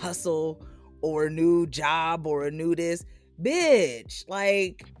hustle or a new job or a new this, bitch,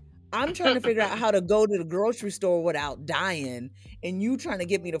 like I'm trying to figure out how to go to the grocery store without dying, and you trying to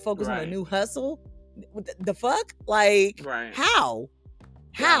get me to focus on a new hustle? The fuck? Like, how?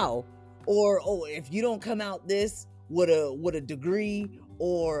 Or if you don't come out this with a degree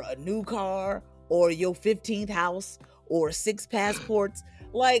or a new car or your 15th house or 6 passports,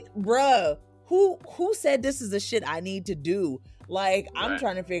 like, bruh, who said this is the shit I need to do? Like, I'm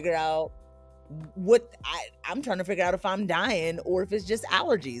trying to figure out I'm trying to figure out if I'm dying or if it's just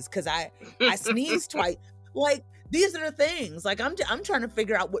allergies, because I sneeze twice. Like, these are the things. Like, I'm trying to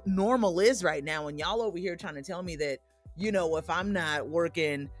figure out what normal is right now, and y'all over here trying to tell me that, if I'm not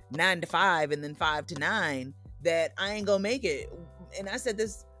working 9 to 5 and then 5 to 9, that I ain't gonna make it. And I said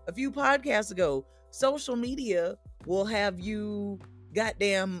this a few podcasts ago. Social media will have you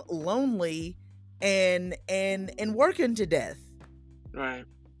goddamn lonely and working to death. Right.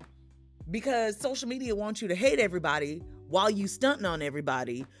 Because social media wants you to hate everybody while you stunting on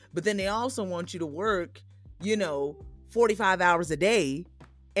everybody, but then they also want you to work, 45 hours a day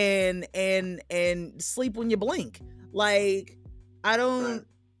and sleep when you blink. Like, I don't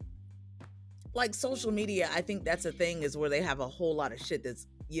like social media. I think that's a thing, is where they have a whole lot of shit that's,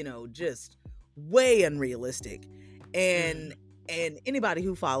 just way unrealistic. And anybody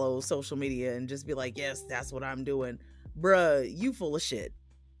who follows social media and just be like, yes, that's what I'm doing, bruh, you full of shit.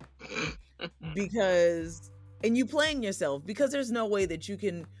 Because and you playing yourself, because there's no way that you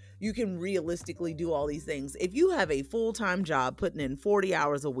can realistically do all these things. If you have a full-time job putting in 40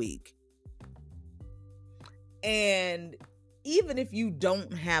 hours a week, and even if you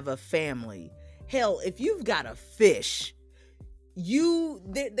don't have a family, hell, if you've got a fish,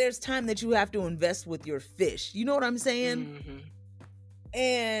 there's time that you have to invest with your fish. You know what I'm saying? Mm-hmm.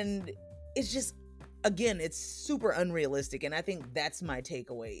 And it's just, again, it's super unrealistic. And I think that's my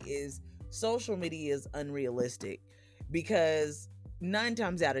takeaway, is social media is unrealistic, because 9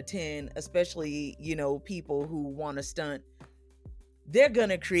 times out of 10, especially, people who want to stunt, they're going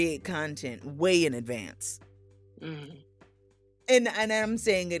to create content way in advance. Mm-hmm. And I'm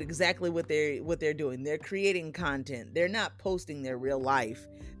saying it exactly what they're doing. They're creating content. They're not posting their real life.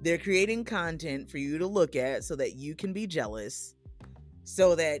 They're creating content for you to look at so that you can be jealous,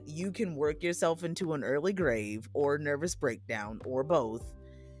 so that you can work yourself into an early grave or nervous breakdown, or both.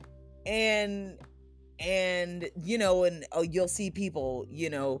 And you'll see people,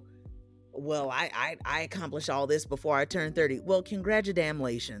 well, I accomplished all this before I turned 30. Well,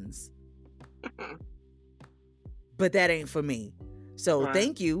 congratulations. But that ain't for me. So Right.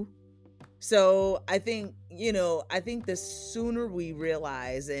 Thank you. So I think, the sooner we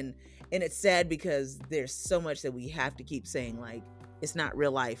realize, and it's sad because there's so much that we have to keep saying, like, it's not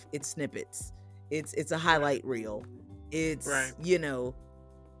real life, it's snippets. It's a highlight reel. It's, Right.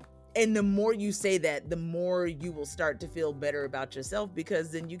 And the more you say that, the more you will start to feel better about yourself,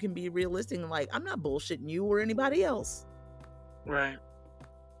 because then you can be realistic and like, I'm not bullshitting you or anybody else. Right.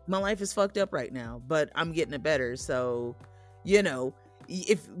 My life is fucked up right now, but I'm getting it better. So,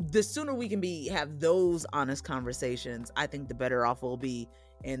 if the sooner we can have those honest conversations, I think the better off we'll be,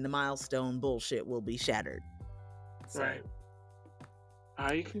 and the milestone bullshit will be shattered. So, Right.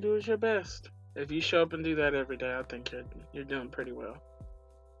 All you can do is your best. If you show up and do that every day, I think you're doing pretty well.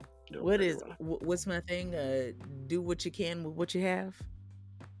 What's my thing? Do what you can with what you have.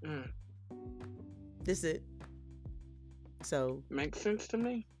 That's it. So makes sense to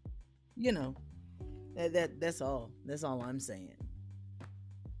me. That's all. That's all I'm saying.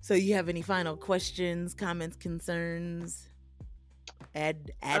 So you have any final questions, comments, concerns,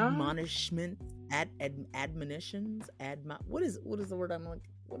 admonishments, admonitions, what is the word I'm like?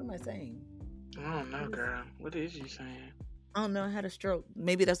 What am I saying? I don't know, girl. What is you saying? I don't know. I had a stroke.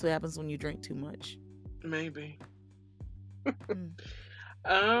 Maybe that's what happens when you drink too much. Maybe.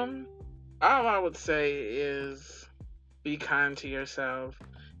 All I would say is be kind to yourself.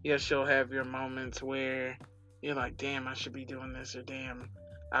 Yes, you'll have your moments where you're like, damn, I should be doing this, or damn,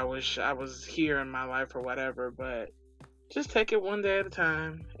 I wish I was here in my life, or whatever, but just take it one day at a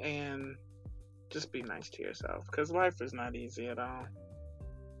time and just be nice to yourself, because life is not easy at all.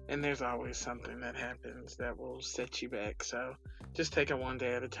 And there's always something that happens that will set you back. So just take it one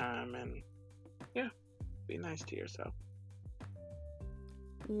day at a time and, yeah, be nice to yourself.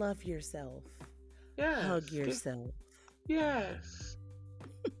 Love yourself. Yes. Hug yourself. Yes.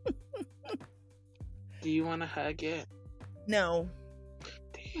 Do you want to hug yet? No.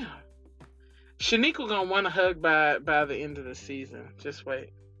 Damn. Shaniqua gonna want a hug by the end of the season. Just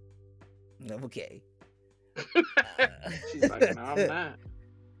wait. Okay. She's like, no, I'm not.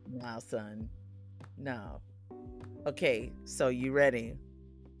 No, son. No. Okay, so you ready?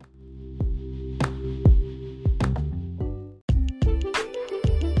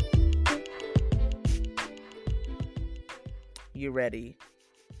 You ready?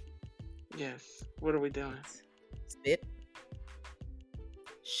 Yes. What are we doing? Spit,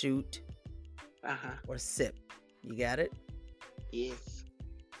 shoot, Uh-huh. or sip. You got it? Yes.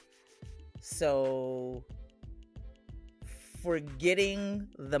 So, forgetting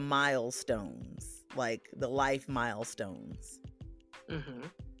the milestones, like the life milestones. Mm-hmm.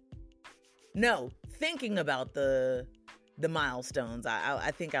 No, thinking about the milestones.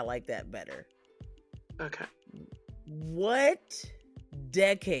 I think I like that better. Okay. What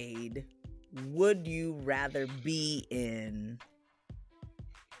decade would you rather be in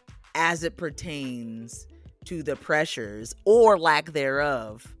as it pertains to the pressures or lack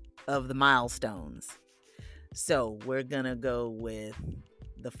thereof of the milestones? So we're gonna go with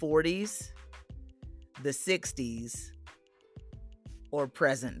the 40s, the 60s, or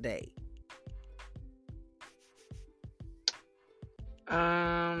present day.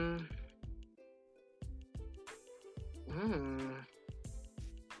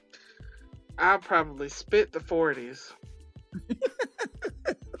 I'll probably spit the 40s.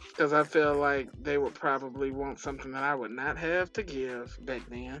 Because I feel like they would probably want something that I would not have to give back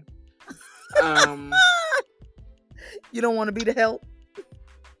then. You don't want to be the help?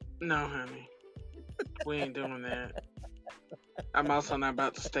 No, honey. We ain't doing that. I'm also not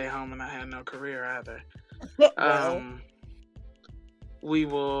about to stay home and I have no career either. Well, Um, we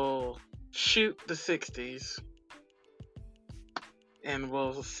will shoot the 60s and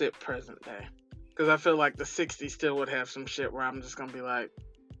we'll sit present day. Because I feel like the 60s still would have some shit where I'm just going to be like,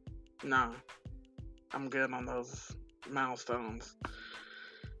 nah, I'm good on those milestones.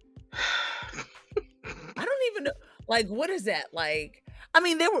 I don't even know. Like, what is that? Like, I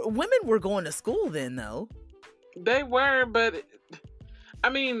mean, women were going to school then, though. They were, but I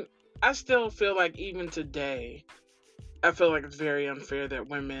mean, I still feel like even today, I feel like it's very unfair that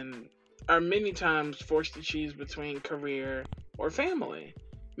women are many times forced to choose between career or family.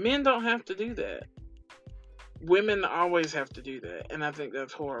 Men don't have to do that. Women always have to do that, and I think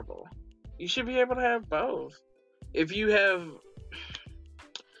that's horrible. You should be able to have both. If you have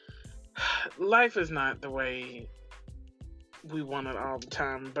life is not the way we want it all the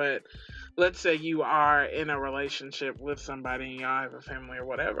time, but let's say you are in a relationship with somebody and y'all have a family or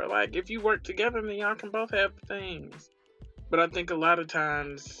whatever. Like, if you work together, then y'all can both have things. But I think a lot of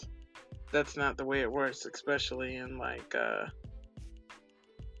times that's not the way it works, especially in like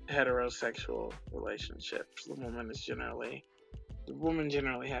heterosexual relationships. The woman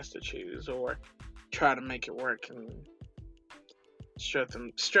generally has to choose or try to make it work and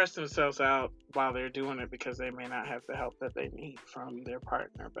stress themselves out while they're doing it because they may not have the help that they need from their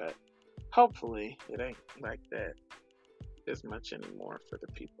partner. But hopefully it ain't like that as much anymore for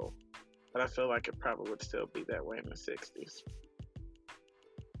the people. But I feel like it probably would still be that way in the 60s.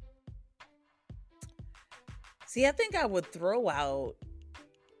 See, I think I would throw out.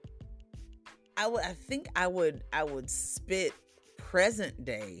 I think I would spit present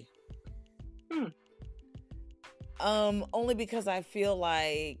day. Only because I feel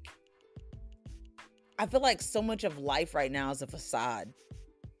like so much of life right now is a facade.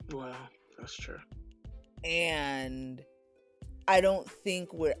 Well, that's true. And I don't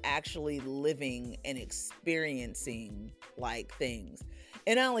think we're actually living and experiencing like things.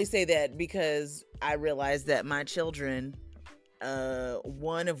 And I only say that because I realize that my children,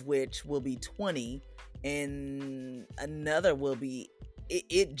 one of which will be 20 and another will be,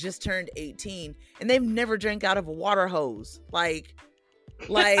 it just turned 18 and they've never drank out of a water hose. Like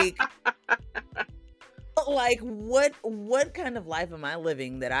like what kind of life am I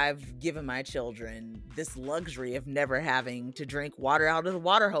living that I've given my children this luxury of never having to drink water out of the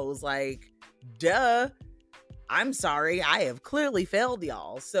water hose? Like, duh. I'm sorry, I have clearly failed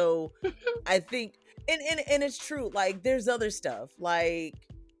y'all. So I think and it's true, like there's other stuff. Like,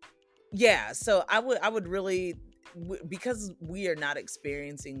 yeah, so I would really, because we are not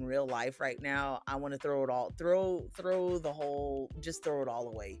experiencing real life right now, I want to throw it all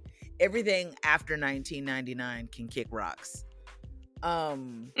away. Everything after 1999 can kick rocks. I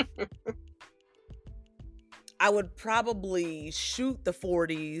would probably shoot the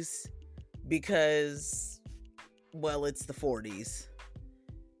 40s because, well, it's the 40s.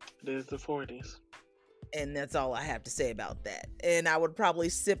 It is the 40s. And that's all I have to say about that. And I would probably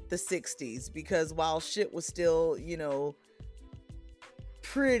sip the 60s because while shit was still,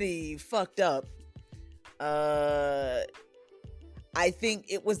 pretty fucked up, I think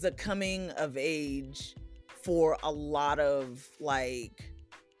it was a coming of age for a lot of, like,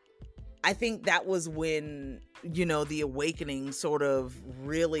 I think that was when, the awakening sort of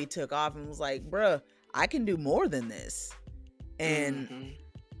really took off and was like, bruh, I can do more than this. And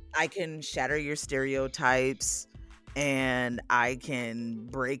I can shatter your stereotypes and I can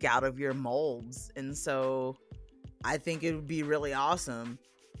break out of your molds. And so I think it would be really awesome.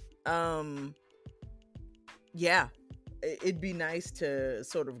 Yeah, it'd be nice to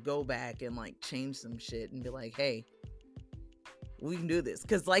sort of go back and like change some shit and be like, hey, we can do this.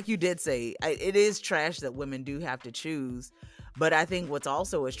 Because like you did say, it is trash that women do have to choose. But I think what's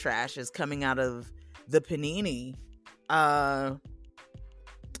also as trash is coming out of the panini,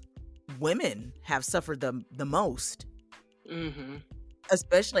 women have suffered the most,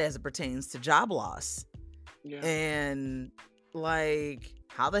 especially as it pertains to job loss. Yeah. And like,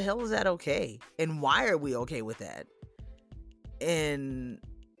 how the hell is that okay? And why are we okay with that? And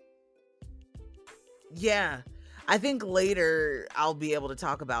yeah, I think later I'll be able to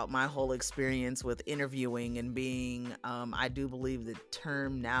talk about my whole experience with interviewing and being, I do believe the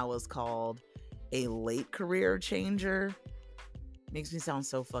term now is called a late career changer. Makes me sound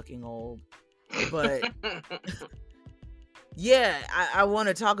so fucking old. But yeah, I want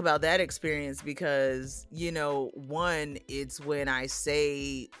to talk about that experience because, one, it's when I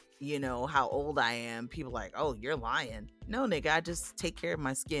say, how old I am, people are like, oh, you're lying. No, nigga, I just take care of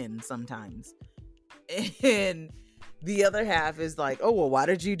my skin sometimes. And the other half is like, oh, well, why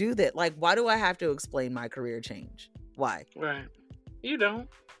did you do that? Like, why do I have to explain my career change? Why? Right. You don't.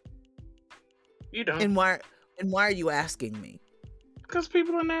 You don't. And why are you asking me? Because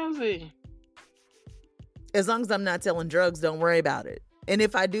people are nosy. As long as I'm not selling drugs, don't worry about it. And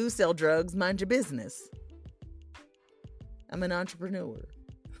if I do sell drugs, mind your business. I'm an entrepreneur.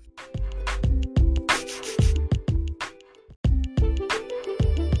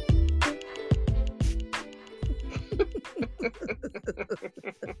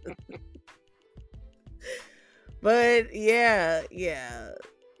 But yeah.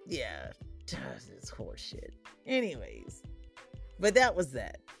 It's horseshit. Anyways, but that was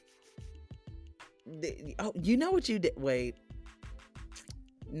that. Oh, you know what you did? Wait,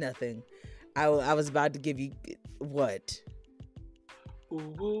 nothing. I was about to give you what? Ooh,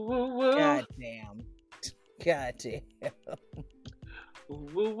 woo, woo, woo. God damn. Ooh,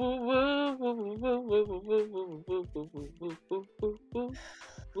 woo, woo, woo, woo, woo, woo, woo, woo, woo, woo, woo, woo, woo, woo, woo.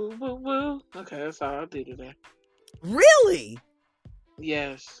 Woo, woo, woo. Okay, that's all I'll do today. Really?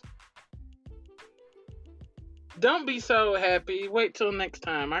 Yes. Don't be so happy. Wait till next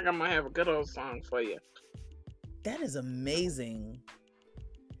time. I'm gonna have a good old song for you. That is amazing.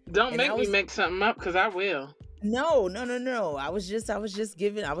 Don't make me make something up, because I will. No. I was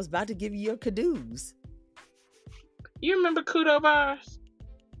about to give you your kadoos. You remember Kudo bars?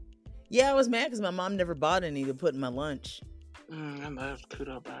 Yeah, I was mad because my mom never bought any to put in my lunch. I loved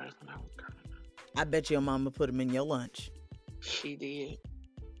Kudo bars when I was growing up. I bet your mama put them in your lunch. She did.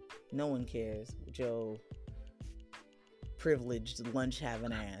 No one cares with your privileged lunch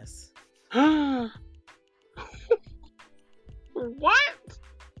having ass. What?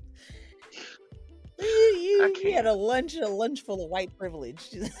 You had a lunch full of white privilege.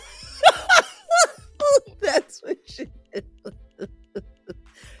 That's what she did.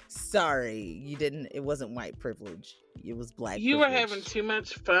 Sorry, you didn't. It wasn't white privilege. It was black. You privilege. were having too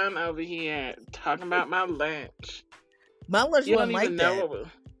much fun over here talking about my lunch. My lunch You wasn't don't even like know that. what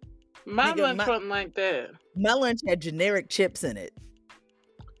my lunch wasn't like that. My lunch had generic chips in it.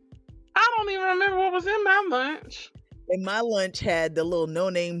 I don't even remember what was in my lunch. And my lunch had the little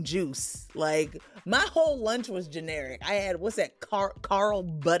no-name juice. Like, my whole lunch was generic. I had, what's that, Carl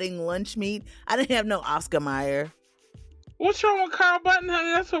Budding lunch meat? I didn't have no Oscar Mayer. What's wrong with Carl Button,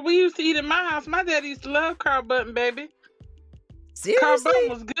 honey? That's what we used to eat in my house. My dad used to love Carl Button, baby. Seriously? Carl Button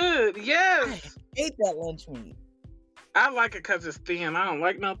was good. Yes. I hate that lunch meat. I like it because it's thin. I don't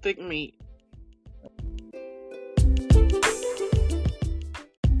like no thick meat.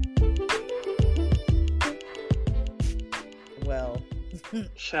 Well.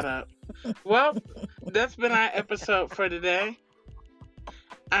 Shut up. Well, that's been our episode for today.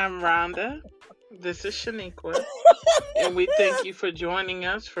 I'm Rhonda. This is Shaniqua. And we thank you for joining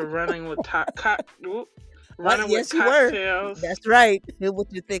us for running with cocktails. Were. That's right.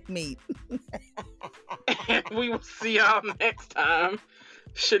 With your thick meat. And we will see y'all next time.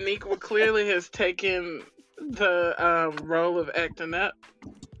 Shaniqua clearly has taken the role of acting up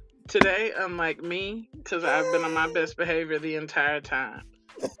today, unlike me, because I've been on my best behavior the entire time.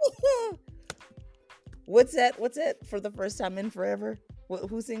 What's that? For the first time in forever?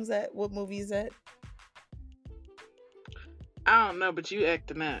 Who sings that? What movie is that? I don't know, but you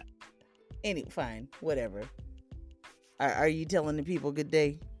acting up. Fine, whatever. Are you telling the people good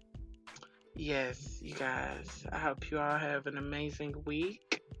day? Yes, you guys. I hope you all have an amazing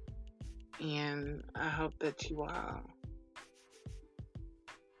week. And I hope that you all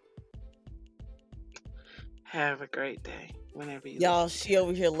have a great day whenever you Y'all, she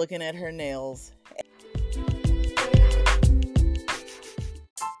over here looking at her nails.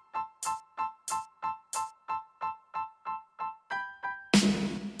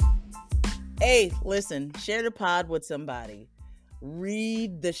 Hey, listen, share the pod with somebody.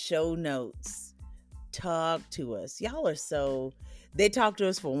 Read the show notes. Talk to us. Y'all are so... They talked to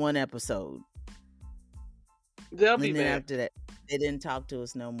us for one episode. They'll be back. After that, they didn't talk to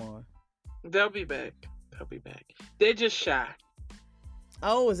us no more. They'll be back. They're just shy.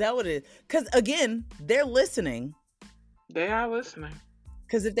 Oh, is that what it is? Because, again, they're listening. They are listening.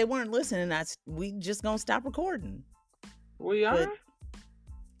 Because if they weren't listening, we just gonna stop recording. We are? But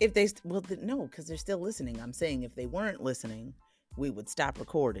if they... Well, no, because they're still listening. I'm saying if they weren't listening, we would stop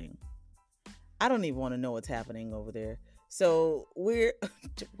recording. I don't even want to know what's happening over there. So we're...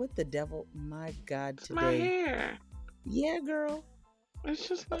 What the devil? My God, it's today. My hair. Yeah, girl. It's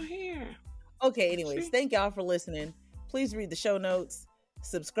just my hair. Okay, anyways, thank y'all for listening. Please read the show notes,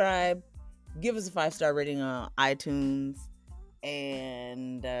 subscribe, give us a 5-star rating on iTunes,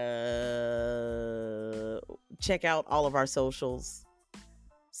 and check out all of our socials.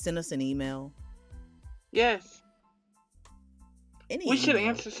 Send us an email. Yes. We should email.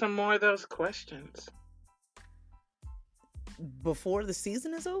 answer some more of those questions. Before the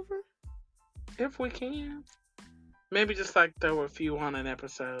season is over? if we can. Maybe just like throw a few on an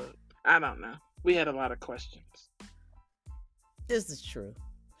episode. I don't know. We had a lot of questions. This is true.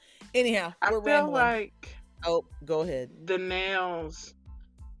 Anyhow, I we're feel rambling. like Oh, go ahead. the nails,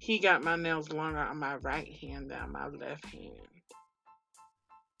 he got my nails longer on my right hand than on my left hand.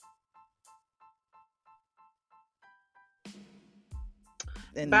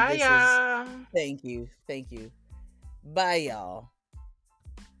 And Bye, this is y'all. thank you. Thank you. Bye, y'all.